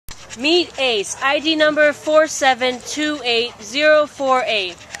Meet Ace, ID number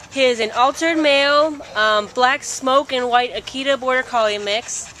 4728048. He is an altered male, black smoke and white Akita Border Collie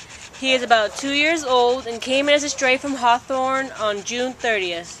mix. He is about 2 years old and came in as a stray from Hawthorne on June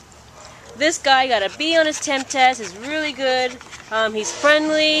 30th. This guy got a B on his temp test, is really good. He's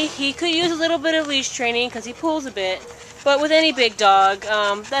friendly. He could use a little bit of leash training because he pulls a bit. But with any big dog,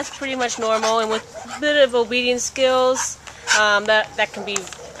 that's pretty much normal. And with a bit of obedience skills, that can be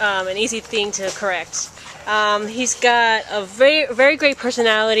an easy thing to correct. He's got a very great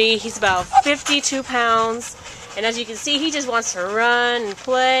personality. He's about 52 pounds. And as you can see, he just wants to run and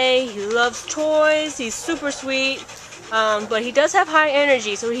play. He loves toys. He's super sweet. But he does have high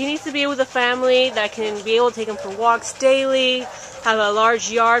energy, so he needs to be with a family that can be able to take him for walks daily, have a large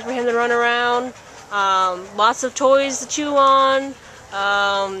yard for him to run around, lots of toys to chew on.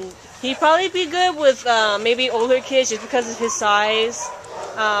 He'd probably be good with maybe older kids just because of his size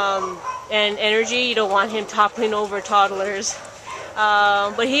and energy. You don't want him toppling over toddlers.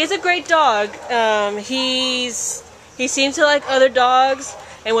 But he is a great dog. He seems to like other dogs.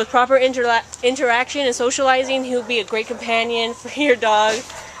 And with proper interaction and socializing, he'll be a great companion for your dog.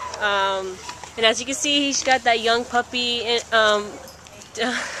 And as you can see, he's got that young puppy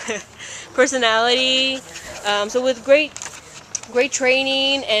personality. So with great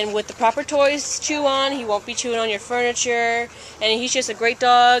training and with the proper toys to chew on, he won't be chewing on your furniture. And he's just a great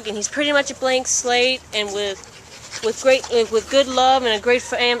dog. And he's pretty much a blank slate. And with good love and a great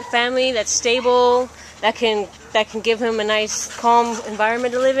family that's stable, that can give him a nice, calm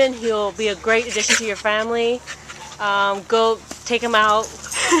environment to live in, he'll be a great addition to your family. Go take him out.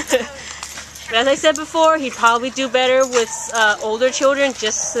 But as I said before, he'd probably do better with older children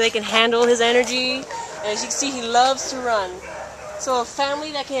just so they can handle his energy. And as you can see, he loves to run. So a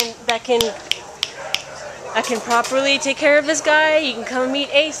family that can properly take care of this guy, you can come and meet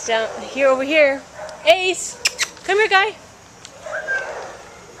Ace down here over here. Ace, come here, guy.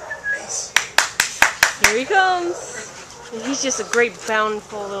 Here he comes. And he's just a great,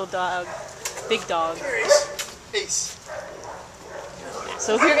 bountiful little dog. Big dog. Ace.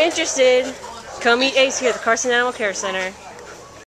 So if you're interested, come meet Ace here at the Carson Animal Care Center.